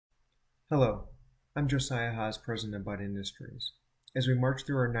Hello, I'm Josiah Haas, President of Bud Industries. As we march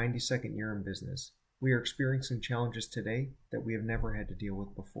through our 92nd year in business, we are experiencing challenges today that we have never had to deal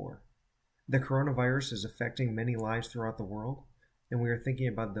with before. The coronavirus is affecting many lives throughout the world, and we are thinking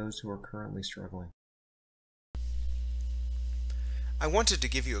about those who are currently struggling. I wanted to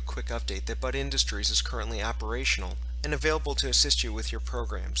give you a quick update that Bud Industries is currently operational and available to assist you with your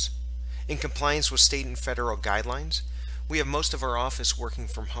programs. In compliance with state and federal guidelines, we have most of our office working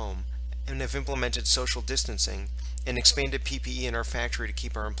from home and have implemented social distancing and expanded PPE in our factory to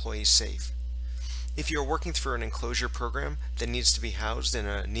keep our employees safe. If you are working through an enclosure program that needs to be housed in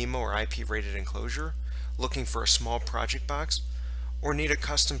a NEMO or IP rated enclosure, looking for a small project box, or need a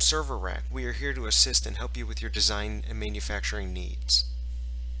custom server rack, we are here to assist and help you with your design and manufacturing needs.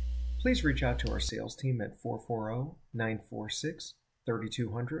 Please reach out to our sales team at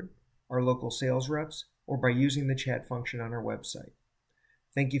 440-946-3200, our local sales reps, or by using the chat function on our website.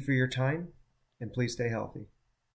 Thank you for your time, and please stay healthy.